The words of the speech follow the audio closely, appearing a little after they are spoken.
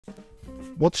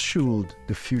What should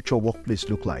the future workplace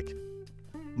look like?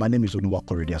 My name is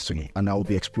Reducedmenialtasks, and I will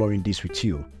be exploring this with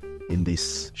you in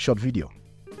this short video.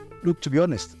 Look, to be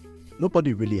honest,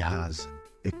 nobody really has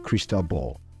a crystal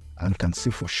ball and can say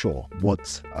for sure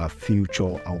what our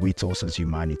future awaits us as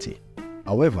humanity.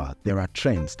 However, there are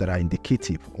trends that are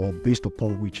indicative or based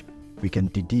upon which we can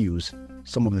deduce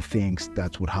some of the things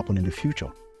that would happen in the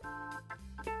future.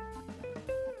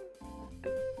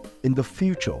 In the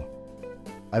future,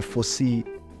 I foresee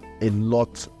a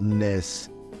lot less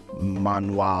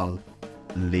manual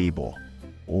labor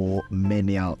or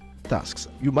menial tasks.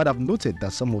 You might have noted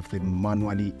that some of the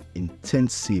manually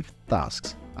intensive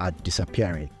tasks are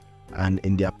disappearing, and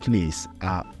in their place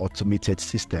are automated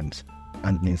systems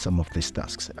handling some of these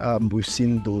tasks. We've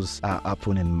seen those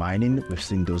happen in mining, we've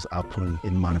seen those happen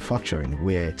in manufacturing,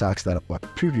 where tasks that were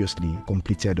previously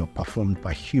completed or performed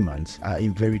by humans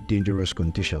in very dangerous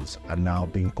conditions are now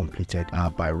being completed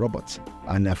by robots.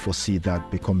 And I foresee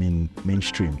that becoming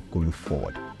mainstream going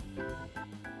forward.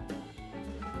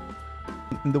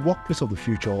 In the workplace of the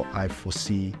future, I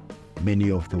foresee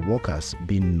many of the workers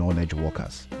being knowledge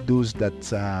workers. Those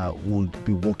that would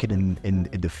be working in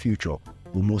the future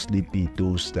will mostly be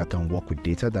those that can work with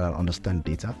data, that understand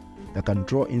data, that can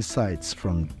draw insights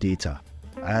from data.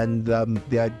 And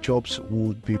their jobs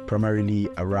would be primarily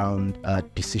around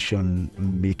decision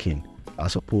making,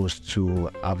 as opposed to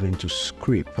having to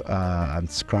scrape and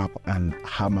scrap and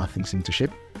hammer things into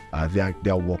shape.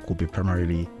 Their work will be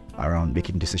primarily around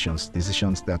making decisions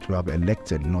that we have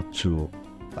elected not to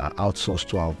outsource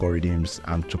to algorithms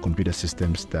and to computer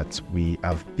systems that we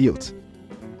have built.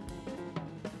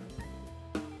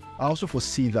 I also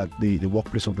foresee that the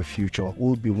workplace of the future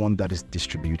will be one that is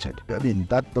distributed. I mean,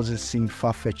 that doesn't seem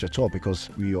far-fetched at all, because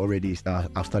we already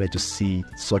have started to see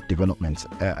such developments.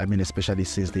 I mean, especially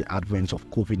since the advent of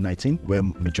COVID-19, where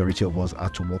majority of us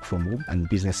had to work from home, and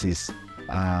businesses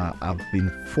have been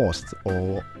forced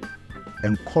or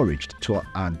encouraged to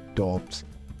adopt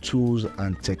tools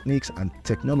and techniques and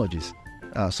technologies,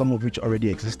 some of which already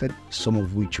existed, some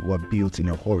of which were built in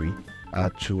a hurry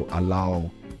to allow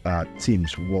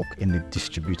teams work in a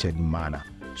distributed manner.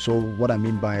 So what I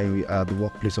mean by the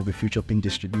workplace of the future being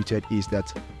distributed is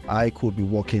that I could be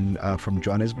working from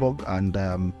Johannesburg, and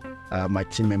my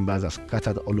team members are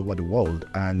scattered all over the world,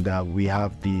 and we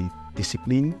have the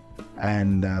discipline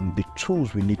and the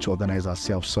tools we need to organize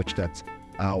ourselves such that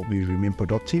we remain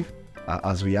productive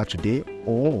as we are today,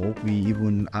 or we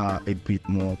even are a bit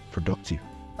more productive.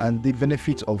 And the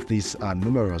benefits of this are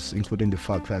numerous, including the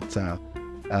fact that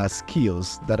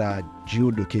skills that are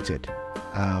geolocated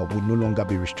will no longer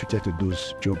be restricted to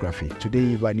those geography.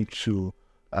 Today, if I need to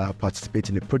participate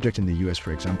in a project in the US,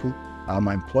 for example,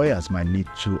 my employers might need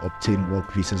to obtain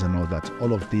work visas and all that.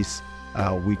 All of this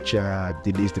which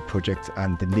delays the project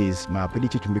and delays my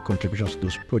ability to make contributions to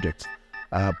those projects.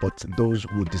 But those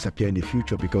would disappear in the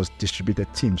future because distributed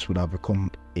teams would have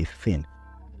become a thing.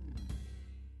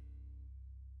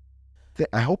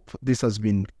 I hope this has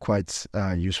been quite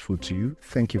useful to you.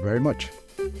 Thank you very much.